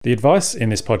The advice in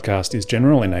this podcast is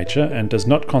general in nature and does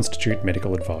not constitute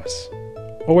medical advice.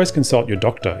 Always consult your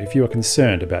doctor if you are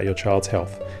concerned about your child's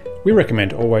health. We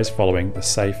recommend always following the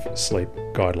safe sleep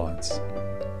guidelines.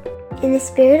 In the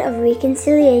spirit of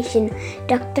reconciliation,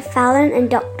 Dr Fallon and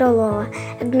Dr Laura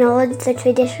acknowledge the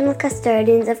traditional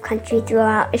custodians of country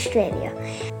throughout Australia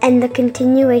and the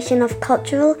continuation of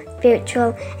cultural,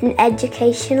 spiritual and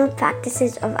educational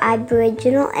practices of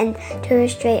Aboriginal and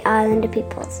Torres Strait Islander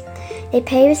peoples. They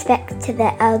pay respect to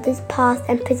their elders past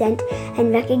and present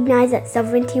and recognise that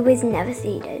sovereignty was never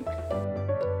ceded.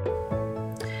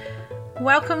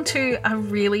 Welcome to a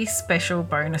really special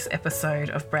bonus episode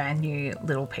of Brand New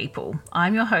Little People.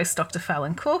 I'm your host, Dr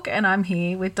Fallon Cook, and I'm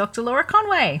here with Dr Laura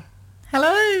Conway.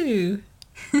 Hello!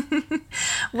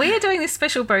 We are doing this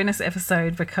special bonus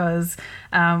episode because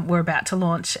we're about to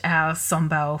launch our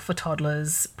Sombelle for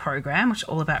Toddlers program, which is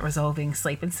all about resolving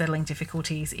sleep and settling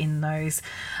difficulties in those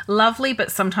lovely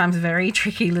but sometimes very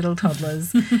tricky little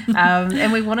toddlers.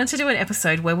 And we wanted to do an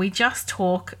episode where we just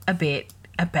talk a bit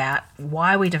about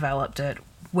why we developed it,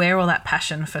 where all that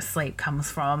passion for sleep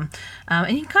comes from,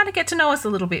 and you kind of get to know us a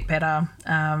little bit better,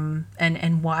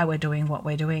 and why we're doing what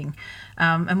we're doing.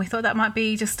 And we thought that might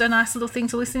be just a nice little thing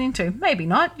to listen into. Maybe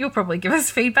not. You'll probably give us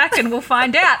feedback and we'll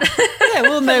find out. Yeah,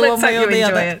 we'll know one way or the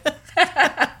other.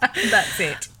 That's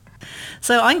it.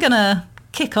 So I'm going to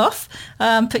kick off,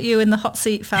 put you in the hot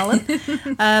seat,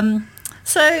 Fallon.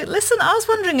 So listen, I was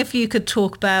wondering if you could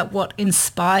talk about what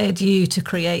inspired you to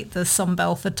create the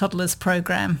Sombelle for Toddlers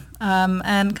program,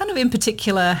 and kind of in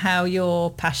particular how your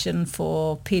passion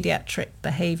for paediatric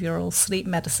behavioural sleep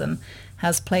medicine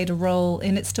has played a role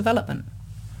in its development.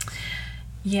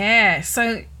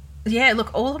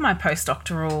 Look, all of my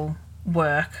postdoctoral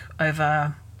work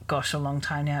over, a long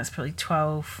time now, it's probably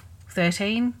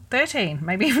 13,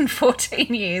 maybe even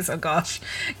 14 years. Oh gosh,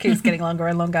 keeps getting longer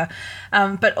and longer.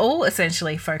 But all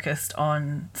essentially focused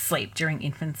on sleep during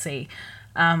infancy.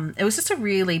 It was just a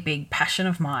really big passion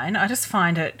of mine. I just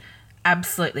find it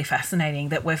absolutely fascinating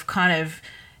that we've kind of,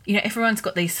 everyone's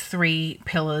got these three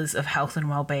pillars of health and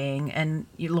well-being. And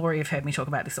Laura, you've heard me talk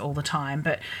about this all the time,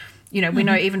 but we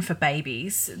know even for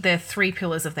babies, their three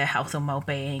pillars of their health and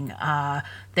well-being are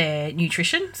their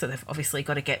nutrition. So they've obviously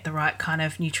got to get the right kind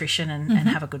of nutrition and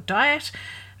have a good diet.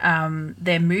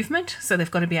 Their movement. So they've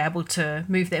got to be able to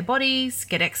move their bodies,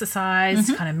 get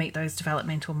exercise, kind of meet those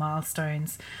developmental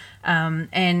milestones.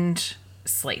 And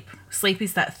sleep. Sleep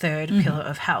is that third pillar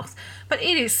of health. But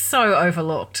it is so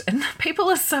overlooked, and people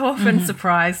are so often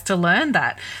surprised to learn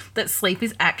that sleep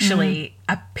is actually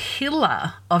a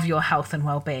pillar of your health and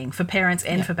well-being for parents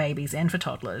and for babies and for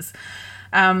toddlers.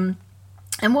 And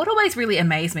what always really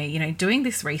amazed me, doing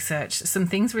this research, some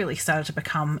things really started to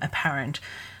become apparent.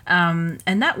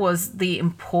 And that was the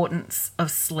importance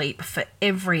of sleep for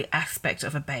every aspect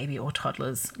of a baby or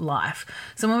toddler's life.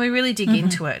 So when we really dig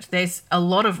into it, there's a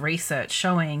lot of research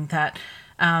showing that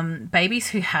babies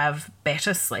who have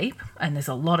better sleep, and there's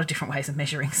a lot of different ways of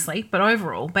measuring sleep, but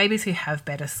overall, babies who have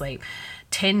better sleep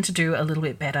tend to do a little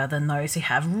bit better than those who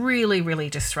have really, really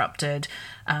disrupted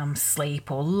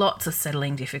sleep or lots of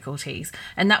settling difficulties.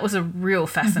 And that was a real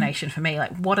fascination for me.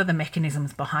 Like, what are the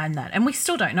mechanisms behind that? And we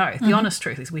still don't know. The honest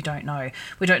truth is we don't know.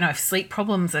 We don't know if sleep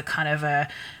problems are kind of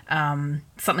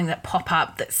something that pop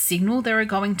up that signal there are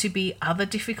going to be other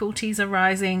difficulties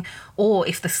arising, or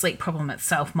if the sleep problem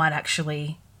itself might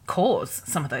actually cause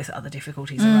some of those other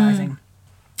difficulties arising.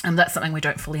 And that's something we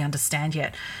don't fully understand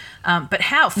yet. But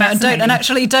how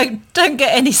fascinating. Don't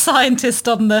get any scientist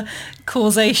on the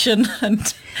causation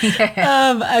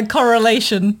and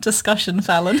correlation discussion,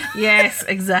 Fallon. Yes,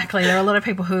 exactly. There are a lot of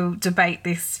people who debate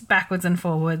this backwards and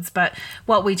forwards, but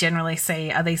what we generally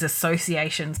see are these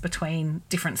associations between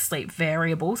different sleep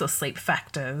variables or sleep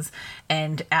factors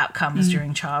and outcomes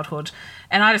during childhood.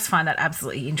 And I just find that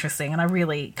absolutely interesting, and I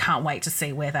really can't wait to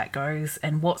see where that goes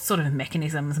and what sort of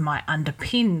mechanisms might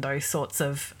underpin those sorts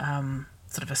of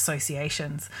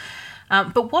associations.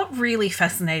 But what really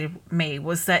fascinated me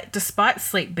was that despite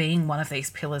sleep being one of these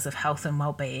pillars of health and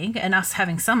well-being, and us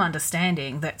having some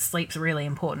understanding that sleep's really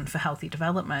important for healthy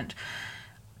development,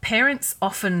 parents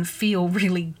often feel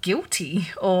really guilty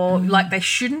or like they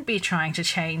shouldn't be trying to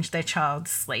change their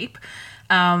child's sleep.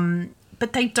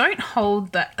 But they don't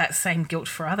hold that same guilt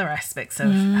for other aspects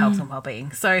of health and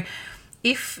well-being. So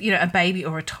if, a baby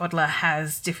or a toddler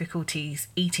has difficulties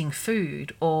eating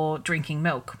food or drinking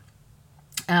milk,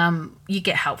 you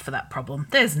get help for that problem.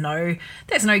 There's no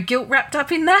guilt wrapped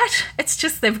up in that. It's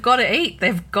just they've got to eat.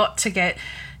 They've got to get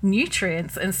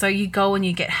nutrients. And so you go and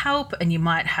you get help, and you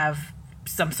might have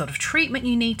some sort of treatment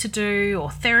you need to do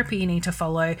or therapy you need to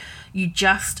follow, you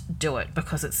just do it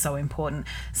because it's so important.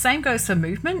 Same goes for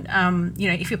movement.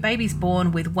 If your baby's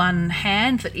born with one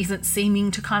hand that isn't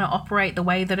seeming to kind of operate the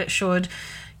way that it should,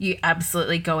 you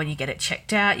absolutely go and you get it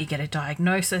checked out, you get a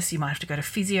diagnosis, you might have to go to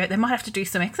physio, they might have to do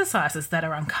some exercises that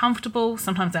are uncomfortable,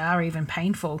 sometimes they are even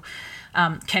painful,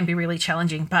 can be really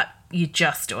challenging, but you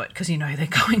just do it because you know they're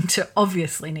going to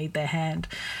obviously need their hand.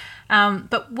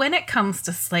 But when it comes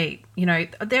to sleep,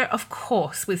 of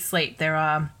course with sleep there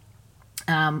are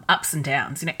ups and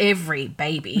downs. Every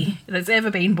baby that's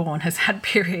ever been born has had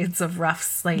periods of rough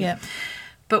sleep. Yeah.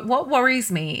 But what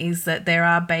worries me is that there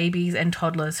are babies and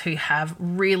toddlers who have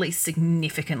really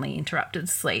significantly interrupted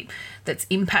sleep that's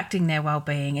impacting their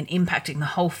well-being and impacting the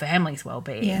whole family's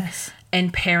well-being. Yes.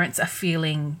 And parents are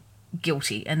feeling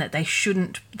guilty and that they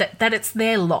shouldn't, that it's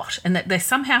their lot and that they're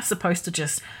somehow supposed to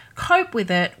just cope with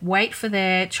it, wait for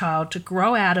their child to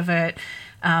grow out of it.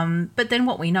 But then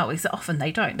what we know is that often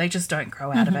they don't. They just don't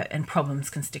grow out of it, and problems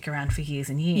can stick around for years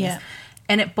and years. Yeah.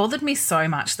 And it bothered me so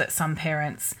much that some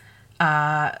parents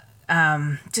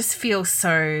just feel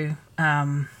so,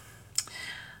 I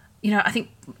think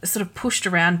sort of pushed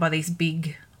around by these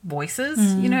big voices.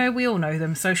 We all know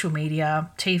them, social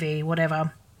media, TV,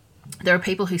 whatever. There are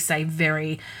people who say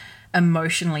very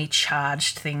emotionally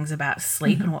charged things about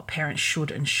sleep and what parents should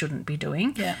and shouldn't be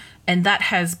doing. Yeah. And that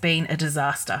has been a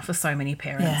disaster for so many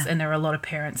parents. Yeah. And there are a lot of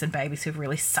parents and babies who've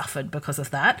really suffered because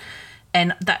of that.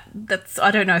 And that's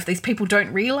I don't know if these people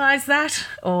don't realise that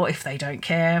or if they don't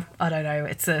care. I don't know.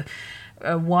 It's a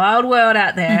wild world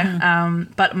out there.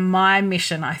 But my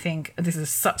mission, I think, this is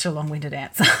such a long-winded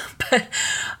answer, but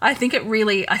I think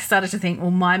I started to think,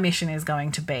 well, my mission is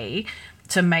going to be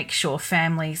to make sure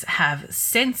families have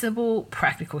sensible,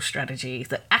 practical strategies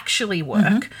that actually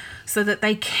work so that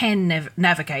they can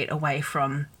navigate away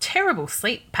from terrible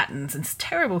sleep patterns and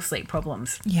terrible sleep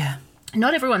problems. Yeah.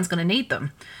 Not everyone's going to need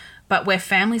them. But where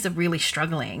families are really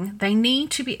struggling, they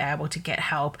need to be able to get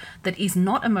help that is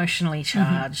not emotionally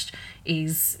charged,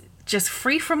 is just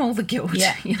free from all the guilt,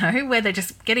 where they're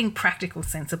just getting practical,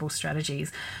 sensible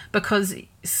strategies, because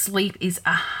sleep is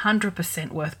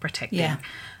 100% worth protecting. Yeah.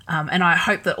 And I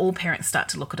hope that all parents start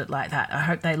to look at it like that. I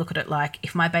hope they look at it like,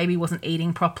 if my baby wasn't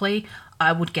eating properly,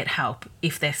 I would get help.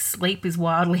 If their sleep is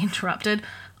wildly interrupted,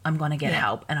 I'm going to get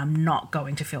help, and I'm not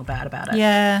going to feel bad about it.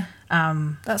 Yeah.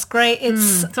 That's great.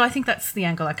 It's so I think that's the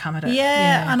angle I come at it.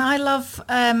 Yeah, and I love,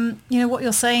 what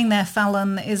you're saying there,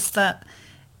 Fallon, is that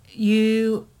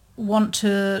you want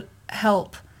to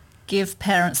help give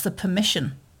parents the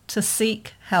permission to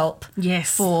seek help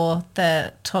for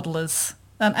their toddlers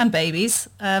and babies'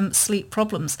 sleep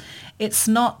problems. It's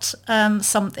not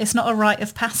it's not a rite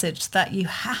of passage that you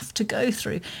have to go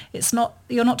through. It's not,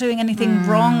 you're not doing anything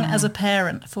wrong as a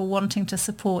parent for wanting to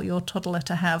support your toddler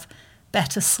to have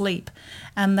better sleep.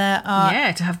 And there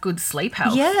are to have good sleep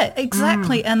health. Yeah,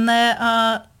 exactly. And there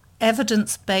are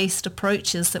evidence-based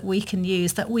approaches that we can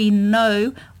use that we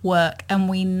know work and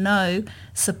we know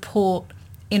support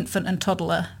infant and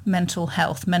toddler mental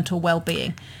health, mental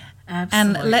well-being.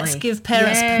 Absolutely. And let's give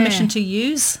parents permission to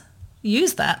use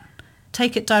that.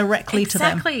 Take it directly to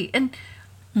them. Exactly. And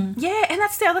and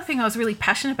that's the other thing I was really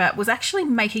passionate about, was actually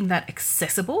making that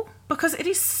accessible, because it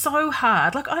is so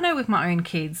hard. Like, I know with my own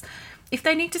kids, if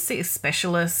they need to see a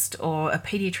specialist or a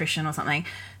pediatrician or something,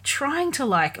 trying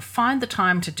to find the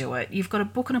time to do it, you've got to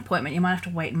book an appointment, you might have to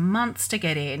wait months to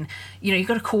get in, you've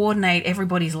got to coordinate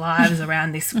everybody's lives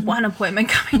around this one appointment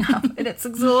coming up, and it's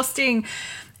exhausting.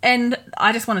 And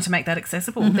I just wanted to make that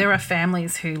accessible. There are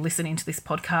families who listen into this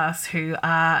podcast who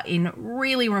are in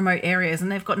really remote areas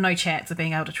and they've got no chance of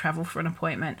being able to travel for an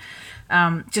appointment.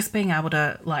 Just being able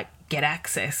to get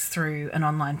access through an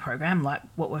online program like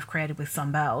what we've created with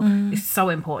Sombelle is so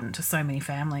important to so many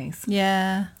families.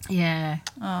 Yeah. Yeah.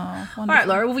 Oh, wonderful. All right,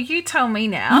 Laura, well, you tell me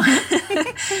now.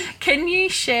 Can you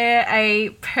share a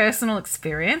personal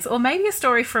experience or maybe a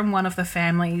story from one of the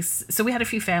families? So we had a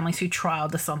few families who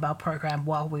trialled the Sombelle program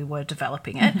while we were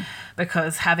developing it,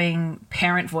 because having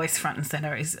parent voice front and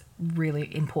centre is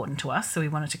really important to us. So we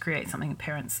wanted to create something that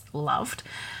parents loved.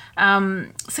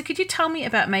 So could you tell me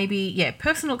about maybe,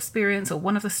 personal experience or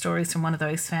one of the stories from one of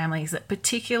those families that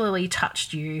particularly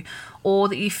touched you, or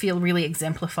that you feel really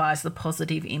exemplifies the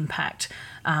positive impact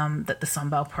that the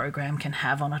Sombelle program can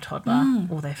have on a toddler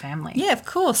or their family? Yeah, of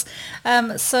course.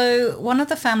 So one of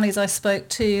the families I spoke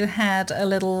to had a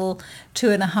little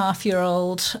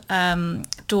 2.5-year-old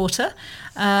daughter,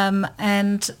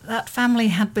 and that family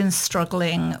had been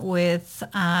struggling with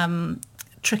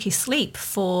tricky sleep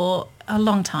for a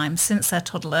long time, since their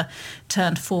toddler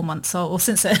turned 4 months old, or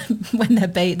since when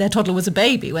their toddler was a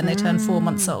baby when they turned 4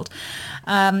 months old.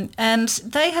 And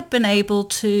they had been able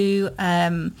to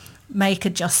make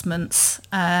adjustments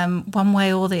one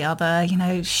way or the other,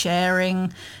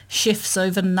 sharing shifts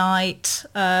overnight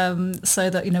so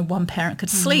that, one parent could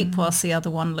sleep whilst the other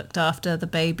one looked after the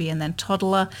baby and then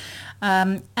toddler.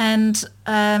 And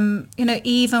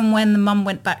even when the mum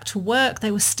went back to work,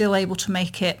 they were still able to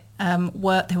make it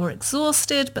work. They were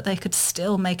exhausted, but they could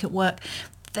still make it work.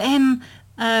 Then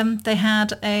they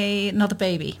had another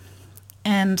baby.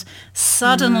 And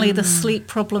suddenly the sleep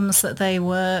problems that they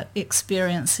were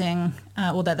experiencing,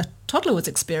 or that the toddler was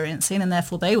experiencing, and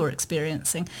therefore they were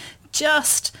experiencing,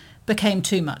 just became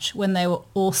too much when they were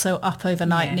also up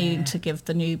overnight needing to give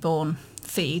the newborn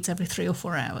feeds every 3 or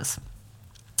 4 hours.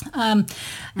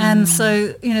 And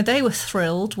so, they were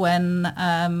thrilled when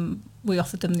we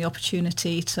offered them the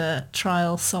opportunity to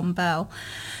trial Sombelle.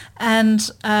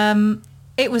 And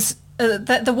it was...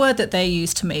 the word that they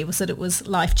used to me was that it was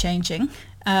life-changing,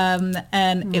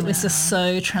 and it was just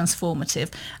so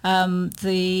transformative.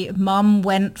 The mum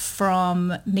went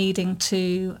from needing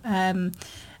to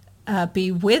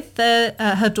be with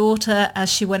her daughter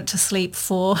as she went to sleep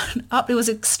for it was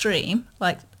extreme,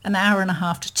 like an hour and a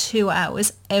half to 2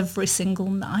 hours every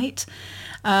single night,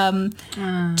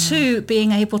 to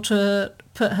being able to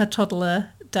put her toddler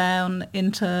down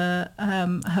into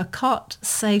her cot,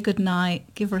 say goodnight,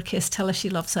 give her a kiss, tell her she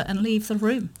loves her, and leave the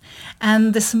room.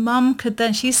 And this mum could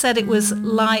then, she said it was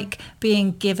like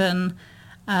being given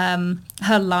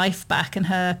her life back and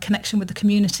her connection with the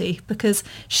community, because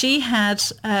she had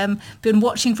been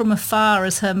watching from afar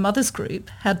as her mother's group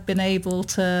had been able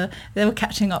to, they were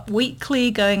catching up weekly,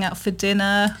 going out for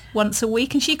dinner once a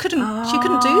week, and she couldn't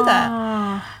do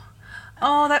that.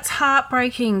 Oh, that's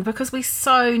heartbreaking, because we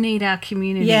so need our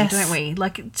community, don't we?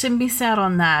 Like, to miss out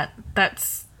on that,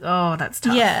 that's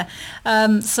tough. Yeah.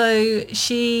 So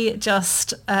she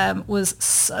just was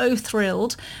so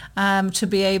thrilled to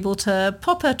be able to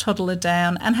pop her toddler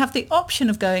down and have the option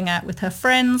of going out with her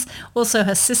friends. Also,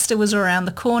 her sister was around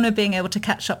the corner, being able to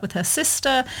catch up with her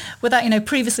sister. Without,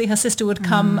 previously her sister would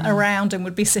come around and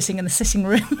would be sitting in the sitting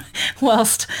room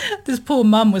whilst this poor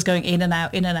mum was going in and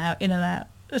out, in and out, in and out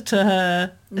to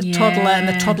her toddler, and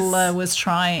the toddler was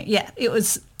trying. Yeah, it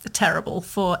was terrible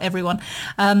for everyone.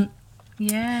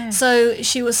 So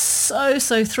she was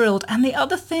so thrilled. And the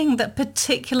other thing that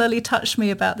particularly touched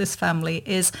me about this family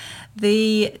is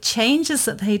the changes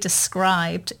that they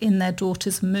described in their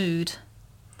daughter's mood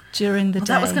during the day.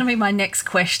 That was going to be my next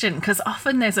question, because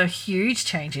often there's a huge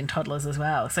change in toddlers as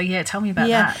well. So tell me about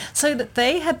that. So that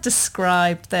they had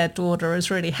described their daughter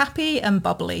as really happy and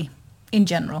bubbly in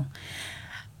general.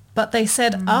 But they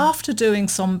said after doing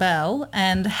Sombelle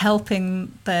and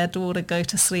helping their daughter go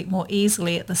to sleep more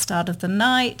easily at the start of the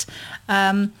night,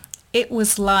 it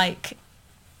was like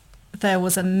there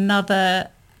was another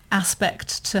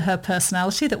aspect to her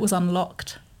personality that was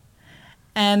unlocked.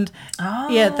 And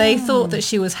they thought that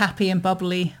she was happy and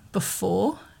bubbly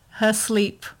before her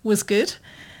sleep was good.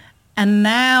 And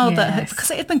now that,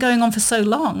 because it had been going on for so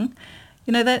long,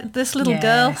 this little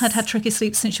girl had had tricky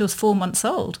sleep since she was 4 months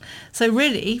old. So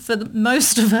really, for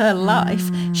most of her life,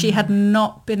 she had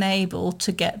not been able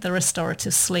to get the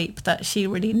restorative sleep that she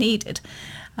really needed.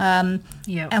 And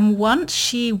once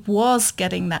she was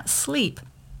getting that sleep,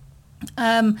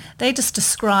 they just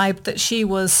described that she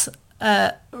was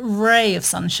a ray of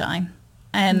sunshine,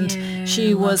 and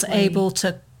she was able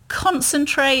to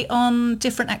concentrate on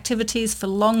different activities for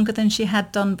longer than she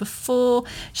had done before.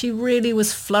 She really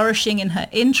was flourishing in her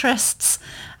interests.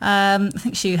 I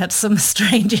think she had some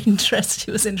strange interests. She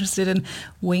was interested in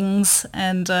wings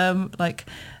and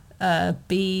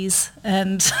bees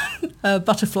and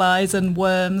butterflies and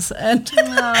worms. And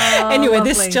anyway,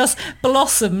 lovely. This just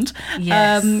blossomed.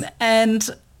 And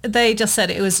they just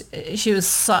said she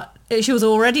was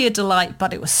already a delight,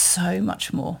 but it was so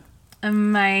much more.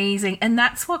 Amazing. And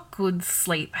that's what good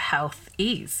sleep health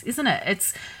is, isn't it?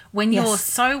 It's when you're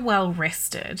so well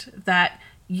rested that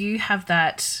you have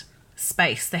that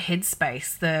space, the head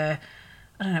space, I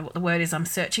don't know what the word is I'm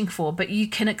searching for, but you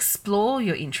can explore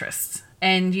your interests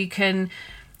and you can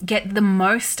get the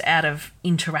most out of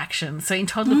interaction. So in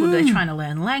toddlerhood, they're trying to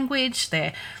learn language,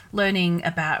 they're learning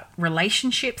about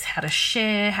relationships, how to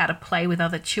share, how to play with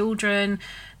other children.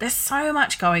 There's so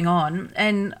much going on.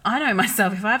 And I know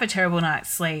myself, if I have a terrible night's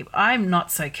sleep, I'm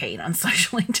not so keen on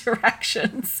social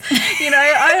interactions.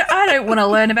 I don't want to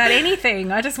learn about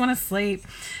anything. I just want to sleep.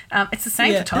 It's the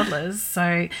same for toddlers.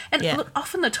 So, look,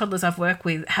 often the toddlers I've worked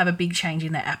with have a big change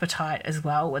in their appetite as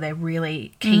well, where they're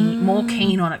really more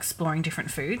keen on exploring different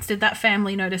foods. Did that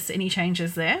family notice any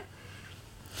changes there?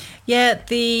 Yeah,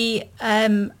 the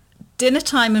dinner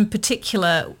time in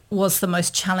particular was the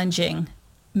most challenging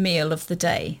meal of the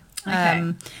day.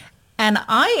 Okay. And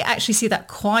I actually see that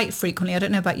quite frequently. I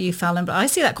don't know about you, Fallon, but I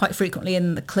see that quite frequently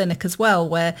in the clinic as well,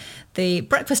 where the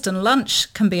breakfast and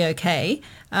lunch can be okay,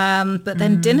 but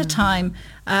then dinner time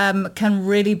can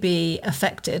really be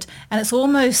affected. And it's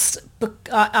almost,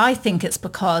 I think it's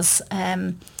because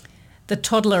the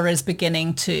toddler is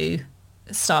beginning to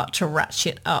start to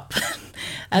ratchet up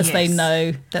as they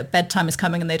know that bedtime is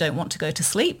coming and they don't want to go to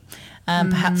sleep.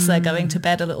 Perhaps they're going to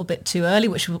bed a little bit too early,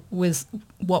 which was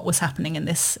what was happening in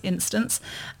this instance.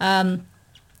 So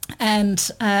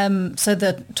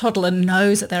the toddler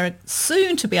knows that they're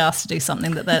soon to be asked to do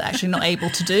something that they're actually not able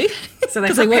to do. So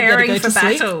they're preparing for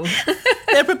battle.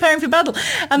 They're preparing for battle.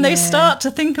 And they start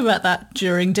to think about that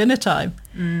during dinner time.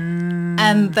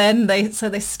 And then they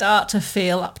start to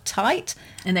feel uptight.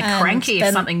 And they're cranky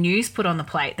if something new's put on the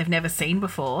plate they've never seen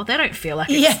before. They don't feel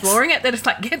like exploring it. They're just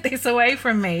like, get this away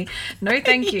from me. No,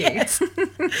 thank you.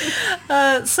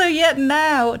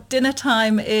 Now dinner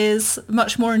time is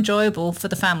much more enjoyable for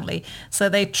the family. So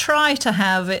they try to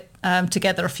have it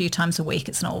together a few times a week.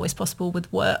 It's not always possible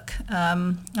with work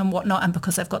and whatnot, and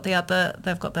because they've got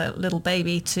the little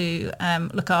baby to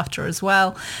look after as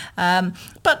well.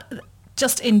 But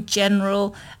just in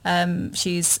general,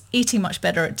 she's eating much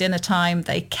better at dinner time.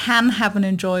 They can have an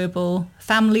enjoyable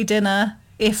family dinner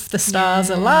if the stars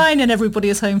align and everybody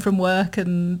is home from work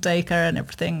and daycare and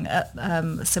everything at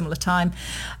a similar time.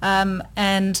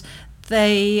 And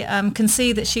they can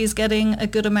see that she's getting a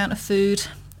good amount of food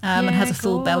and has a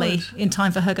full belly in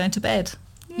time for her going to bed.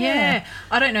 Yeah.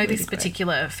 I don't know this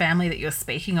particular family that you're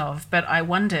speaking of, but I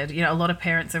wondered, a lot of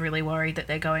parents are really worried that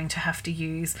they're going to have to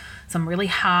use some really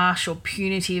harsh or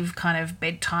punitive kind of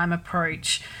bedtime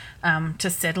approach to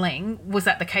settling. Was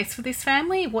that the case for this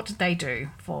family? What did they do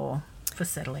for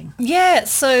settling? Yeah,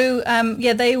 so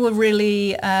they were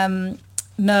really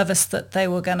nervous that they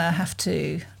were going to have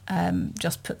to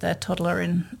just put their toddler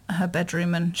in her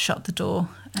bedroom and shut the door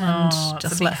and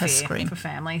just let her scream. For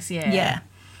families,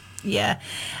 Yeah,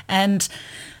 and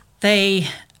they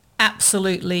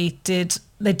absolutely did.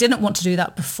 They didn't want to do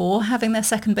that before having their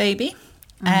second baby,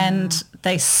 and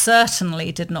they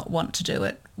certainly did not want to do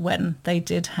it when they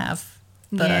did have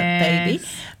the baby,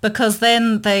 because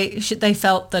then they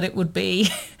felt that it would be,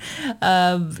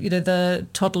 the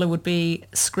toddler would be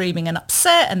screaming and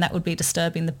upset, and that would be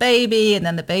disturbing the baby, and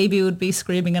then the baby would be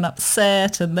screaming and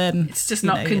upset, and then it's just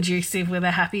not conducive with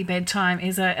a happy bedtime,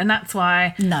 is it? And that's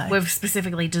why we've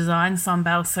specifically designed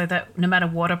Sombelle so that no matter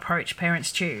what approach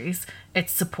parents choose,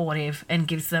 it's supportive and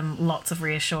gives them lots of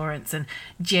reassurance and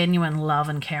genuine love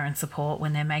and care and support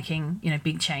when they're making,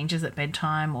 big changes at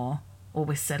bedtime or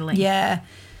with settling. Yeah.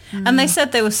 And they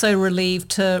said they were so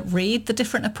relieved to read the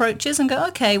different approaches and go,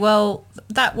 okay, well,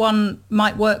 that one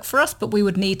might work for us, but we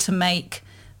would need to make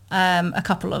a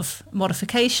couple of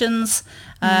modifications.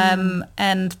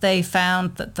 And they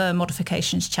found that the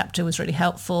modifications chapter was really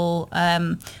helpful.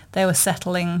 They were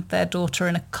settling their daughter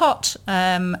in a cot,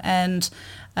 and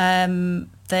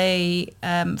they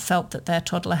felt that their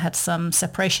toddler had some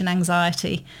separation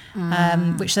anxiety,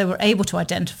 which they were able to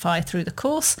identify through the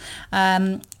course.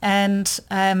 And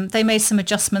they made some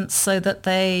adjustments so that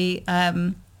they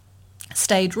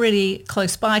stayed really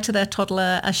close by to their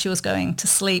toddler as she was going to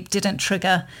sleep, didn't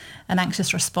trigger an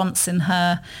anxious response in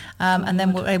her, and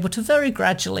then were able to very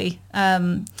gradually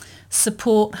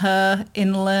support her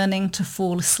in learning to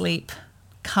fall asleep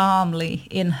calmly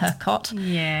in her cot. So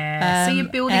you're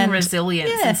building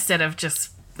resilience instead of just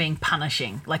being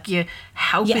punishing. Like you're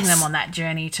helping them on that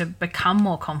journey to become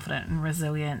more confident and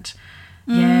resilient.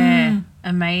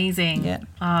 Amazing.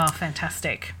 Oh,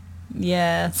 fantastic.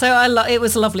 So it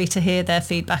was lovely to hear their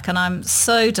feedback, and I'm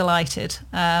so delighted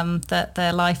that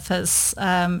their life has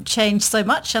changed so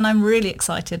much, and I'm really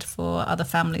excited for other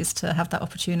families to have that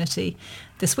opportunity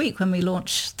this week when we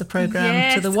launch the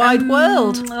program to the wide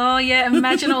world.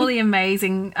 Imagine all the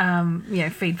amazing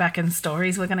feedback and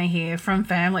stories we're going to hear from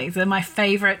families. They're my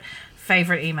favorite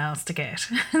emails to get.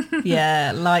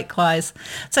 Likewise.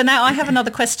 So now I have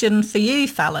another question for you,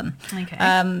 Fallon.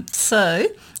 Okay.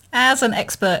 As an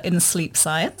expert in sleep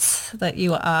science that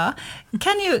you are,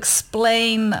 can you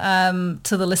explain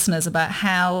to the listeners about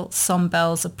how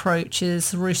Sombelle's approach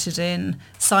is rooted in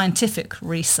scientific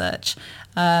research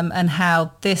and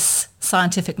how this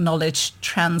scientific knowledge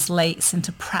translates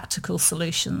into practical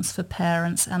solutions for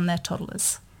parents and their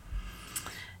toddlers?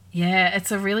 Yeah,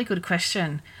 it's a really good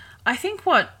question. I think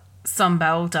what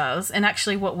Sombelle does, and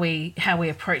actually how we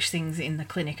approach things in the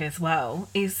clinic as well,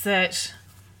 is that,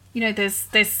 you know,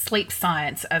 there's sleep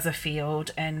science as a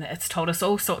field, and it's told us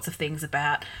all sorts of things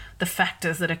about the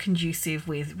factors that are conducive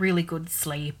with really good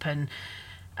sleep and,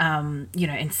 you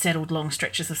know, and settled long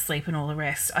stretches of sleep and all the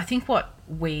rest. I think what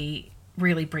we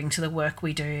really bring to the work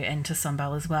we do, and to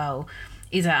Sombelle as well,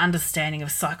 is our understanding of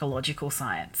psychological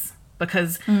science.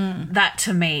 Because that,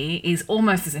 to me, is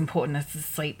almost as important as the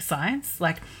sleep science.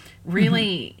 Like,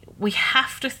 really, we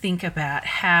have to think about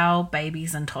how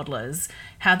babies and toddlers,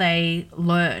 how they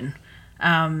learn.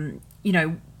 You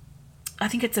know, I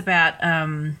think it's about,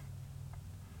 the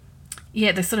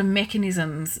sort of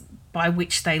mechanisms by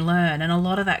which they learn. And a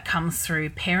lot of that comes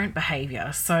through parent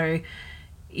behaviour. So,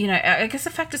 you know, I guess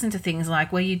it factors into things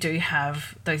like where you do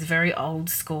have those very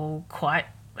old school, quite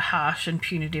harsh and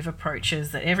punitive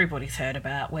approaches that everybody's heard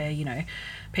about, where, you know,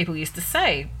 people used to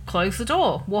say, close the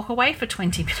door, walk away for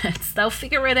 20 minutes, they'll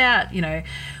figure it out. You know,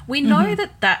 we know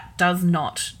that does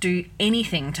not do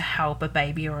anything to help a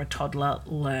baby or a toddler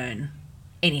learn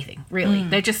anything, really.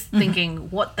 They're just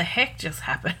thinking, what the heck just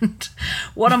happened?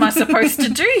 What am I supposed to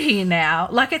do here now?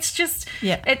 Like, it's just,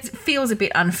 it feels a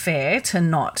bit unfair to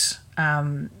not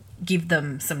give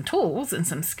them some tools and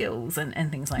some skills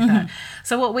and things like that.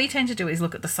 So what we tend to do is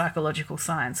look at the psychological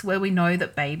science, where we know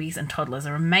that babies and toddlers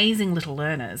are amazing little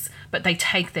learners, but they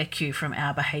take their cue from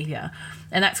our behaviour.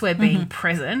 And that's where being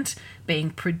present,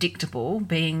 being predictable,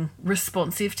 being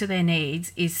responsive to their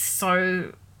needs is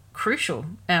so crucial,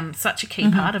 such a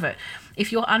key part of it.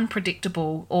 If you're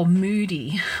unpredictable or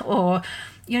moody or,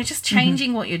 you know, just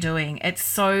changing what you're doing, it's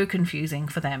so confusing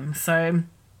for them. So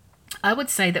I would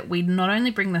say that we not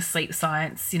only bring the sleep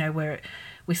science, you know, where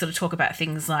we sort of talk about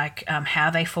things like how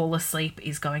they fall asleep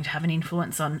is going to have an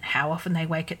influence on how often they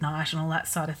wake at night and all that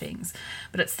side of things,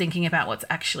 but it's thinking about what's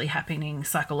actually happening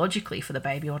psychologically for the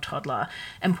baby or toddler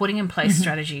and putting in place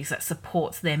strategies that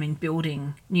supports them in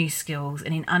building new skills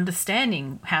and in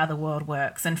understanding how the world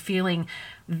works and feeling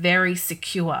very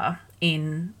secure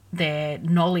in their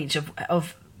knowledge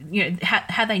of you know,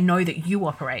 how they know that you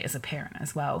operate as a parent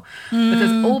as well.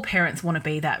 Because all parents want to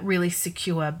be that really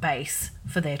secure base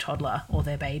for their toddler or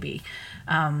their baby.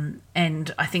 And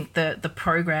I think the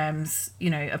programs, you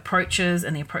know, approaches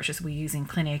and the approaches we use in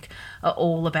clinic are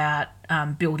all about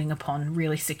building upon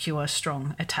really secure,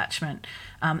 strong attachment.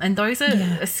 And those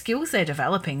are skills they're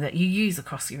developing that you use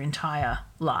across your entire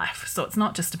life. So it's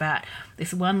not just about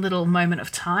this one little moment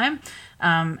of time.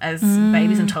 As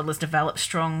babies and toddlers develop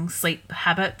strong sleep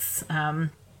habits and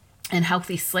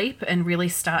healthy sleep and really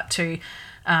start to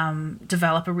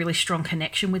develop a really strong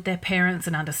connection with their parents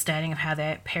and understanding of how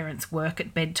their parents work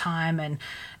at bedtime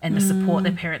and the support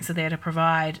their parents are there to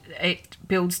provide, it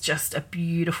builds just a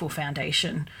beautiful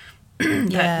foundation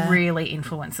that really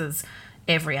influences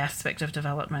every aspect of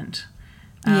development.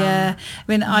 I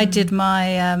mean, I did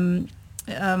my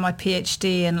my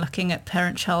PhD in looking at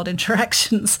parent-child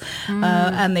interactions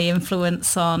and the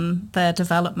influence on their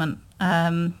development.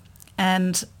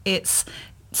 And it's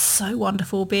so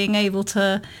wonderful being able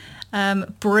to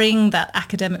bring that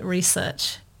academic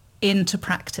research into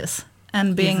practice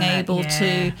and being able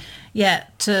to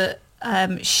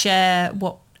share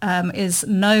what is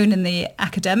known in the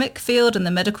academic field and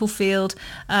the medical field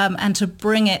and to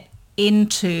bring it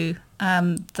into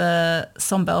the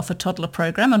Sombelle for Toddler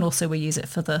program, and also we use it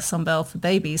for the Sombelle for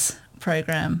Babies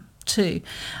program too.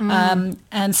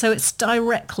 And so it's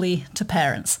directly to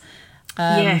parents.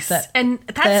 Yes, and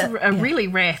that's a really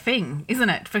rare thing, isn't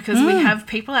it? Because we have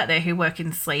people out there who work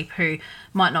in sleep who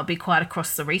might not be quite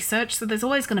across the research, so there's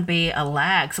always going to be a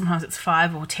lag. Sometimes it's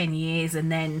 5 or 10 years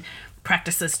and then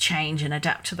practices change and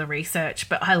adapt to the research.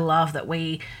 But I love that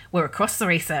we're across the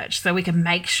research, so we can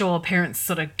make sure parents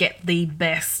sort of get the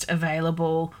best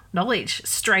available knowledge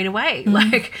straight away.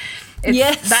 Like,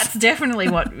 that's definitely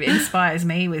what inspires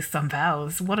me with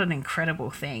Sombelle. What an incredible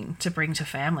thing to bring to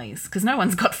families, because no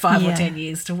one's got 5 or 10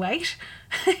 years to wait.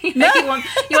 you want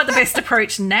the best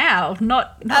approach now,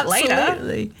 not later.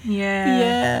 Absolutely.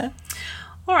 Yeah.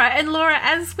 All right, and Laura,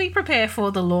 as we prepare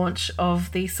for the launch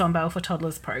of the Sombelle for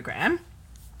Toddlers program,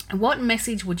 what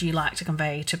message would you like to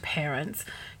convey to parents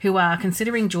who are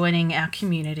considering joining our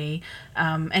community,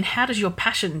 and how does your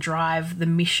passion drive the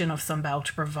mission of Sombelle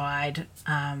to provide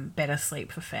better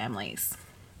sleep for families?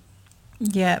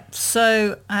 Yeah,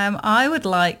 so I would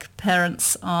like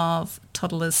parents of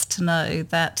toddlers to know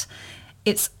that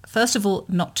it's, first of all,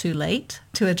 not too late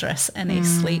to address any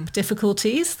sleep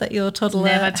difficulties that your toddler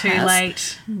Never too has.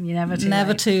 late. You're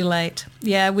Never too late.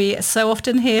 Yeah, we so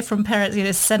often hear from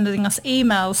parents, sending us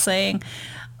emails saying,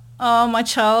 "Oh, my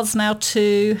child's now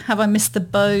 2. Have I missed the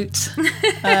boat?"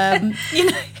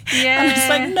 Yeah. And it's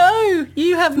like, no,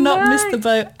 you have not missed the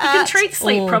boat. You can treat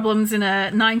sleep problems in a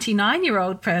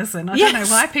 99-year-old person. I don't know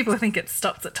why people think it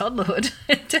stops at toddlerhood.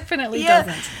 It definitely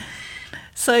doesn't.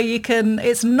 So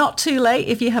it's not too late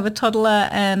if you have a toddler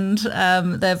and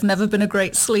they've never been a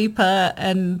great sleeper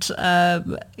and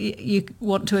you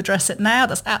want to address it now,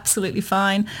 that's absolutely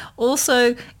fine.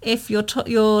 Also, if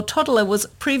your toddler was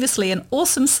previously an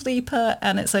awesome sleeper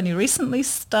and it's only recently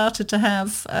started to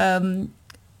have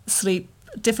sleep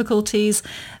difficulties,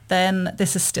 then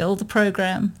this is still the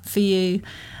program for you.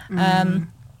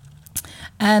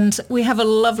 And we have a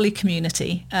lovely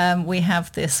community. We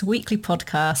have this weekly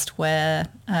podcast where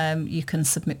you can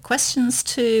submit questions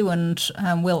to, and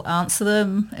we'll answer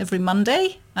them every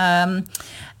Monday. So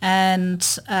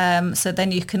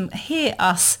then you can hear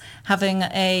us having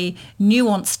a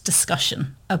nuanced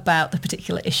discussion about the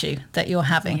particular issue that you're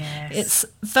having. Yes. It's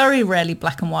very rarely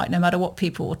black and white, no matter what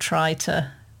people will try to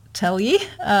tell you.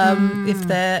 If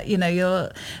they're, you're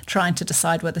trying to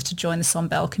decide whether to join the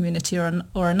Sombelle community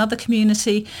or another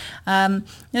community,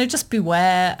 just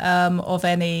beware of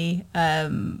any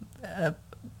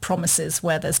promises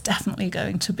where there's definitely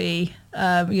going to be,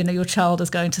 your child is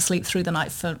going to sleep through the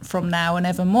night from now and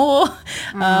evermore.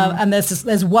 And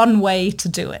there's one way to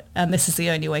do it, and this is the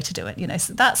only way to do it.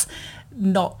 So that's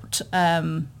not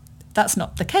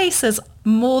the case. There's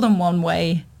more than one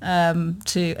way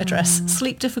to address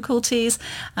sleep difficulties.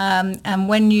 And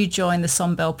when you join the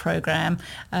Sombelle program,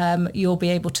 you'll be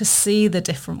able to see the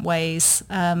different ways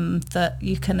that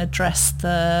you can address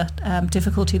the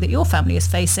difficulty that your family is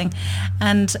facing.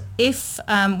 And if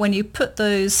when you put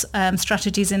those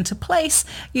strategies into place,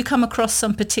 you come across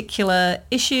some particular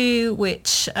issue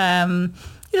which you're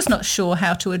just not sure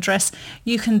how to address,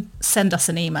 you can send us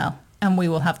an email. And we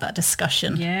will have that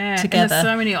discussion together. And there's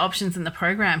so many options in the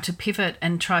program to pivot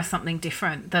and try something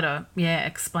different that are,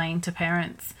 explained to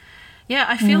parents. Yeah,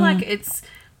 I feel like it's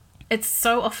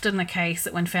so often the case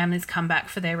that when families come back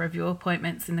for their review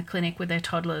appointments in the clinic with their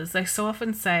toddlers, they so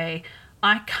often say,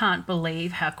 I can't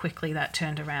believe how quickly that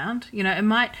turned around. It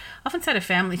might often say to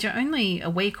families, you're only a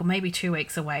week or maybe 2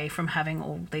 weeks away from having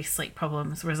all these sleep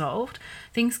problems resolved.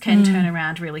 Things can turn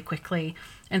around really quickly.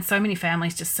 And so many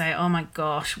families just say, oh my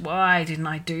gosh, why didn't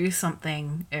I do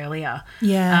something earlier?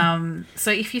 Yeah. So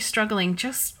if you're struggling,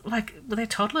 just like with their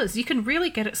toddlers, you can really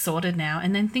get it sorted now,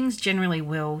 and then things generally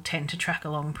will tend to track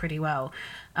along pretty well.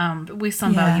 But with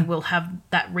Sombelle, you will have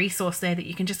that resource there that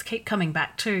you can just keep coming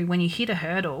back to when you hit a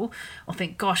hurdle or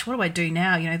think, gosh, what do I do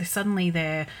now? Suddenly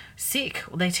they're sick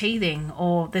or they're teething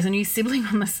or there's a new sibling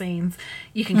on the scenes.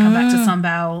 You can come back to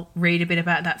Sombelle, read a bit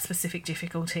about that specific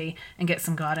difficulty and get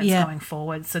some guidance going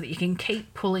forward so that you can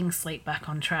keep pulling sleep back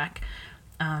on track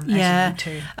as you need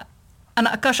to. And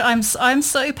gosh, I'm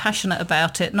so passionate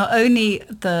about it, not only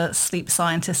the sleep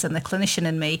scientist and the clinician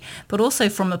in me, but also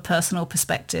from a personal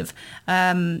perspective.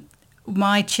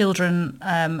 My children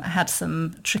had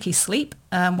some tricky sleep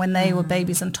when they were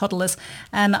babies and toddlers.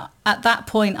 And at that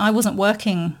point, I wasn't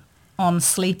working on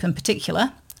sleep in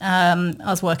particular. I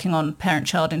was working on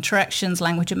parent-child interactions,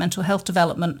 language and mental health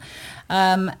development.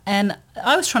 And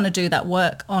I was trying to do that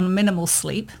work on minimal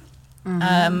sleep.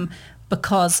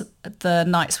 Because the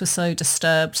nights were so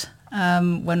disturbed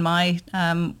when my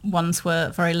ones were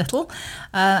very little.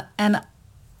 And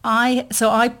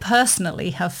I personally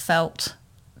have felt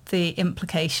the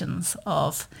implications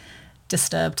of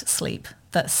disturbed sleep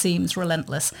that seems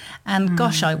relentless. And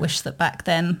gosh, I wish that back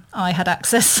then I had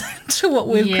access to what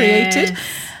we've created.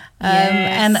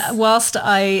 And whilst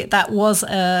that was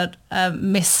a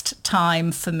missed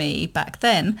time for me back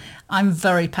then, I'm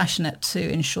very passionate to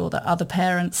ensure that other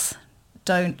parents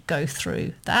don't go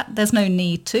through that. There's no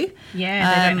need to.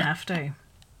 Yeah, they don't have to.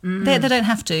 They don't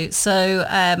have to. So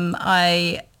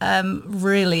I am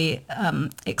really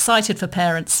excited for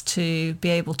parents to be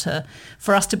able to,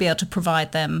 for us to be able to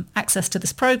provide them access to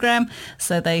this program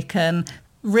so they can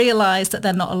realise that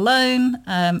they're not alone.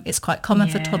 It's quite common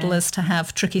for toddlers to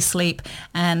have tricky sleep,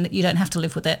 and you don't have to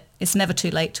live with it. It's never too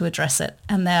late to address it.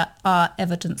 And there are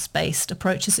evidence-based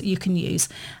approaches that you can use.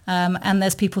 And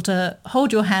there's people to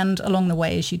hold your hand along the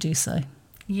way as you do so.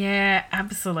 Yeah,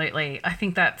 absolutely. I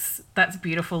think that's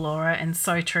beautiful, Laura, and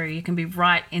so true. You can be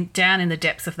down in the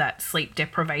depths of that sleep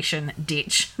deprivation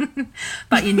ditch,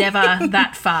 but you're never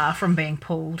that far from being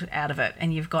pulled out of it,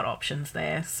 and you've got options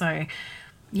there. So,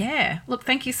 yeah. Look,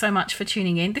 thank you so much for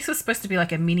tuning in. This was supposed to be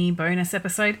like a mini bonus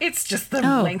episode. It's just the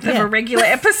length of a regular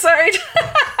episode.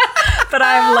 But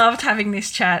I've loved having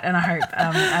this chat, and I hope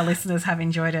our listeners have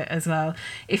enjoyed it as well.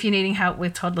 If you're needing help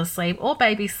with toddler sleep or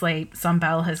baby sleep,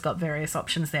 Sombelle has got various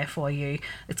options there for you.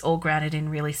 It's all grounded in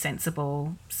really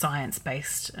sensible,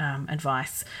 science-based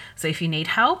advice. So if you need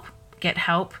help, get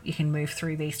help. You can move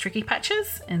through these tricky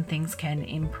patches and things can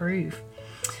improve.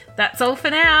 That's all for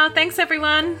now. Thanks,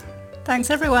 everyone. Thanks,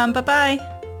 everyone. Bye-bye.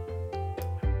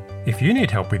 If you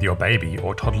need help with your baby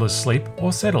or toddler's sleep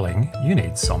or settling, you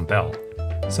need Sombelle.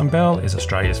 Sombelle is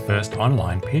Australia's first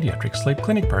online paediatric sleep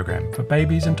clinic program for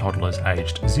babies and toddlers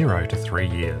aged 0 to 3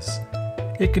 years.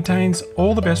 It contains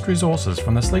all the best resources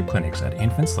from the sleep clinics at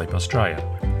Infant Sleep Australia,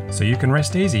 so you can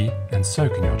rest easy and so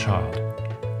can your child.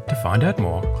 To find out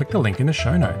more, click the link in the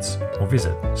show notes or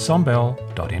visit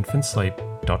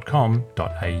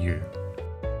sombelle.infantsleep.com.au.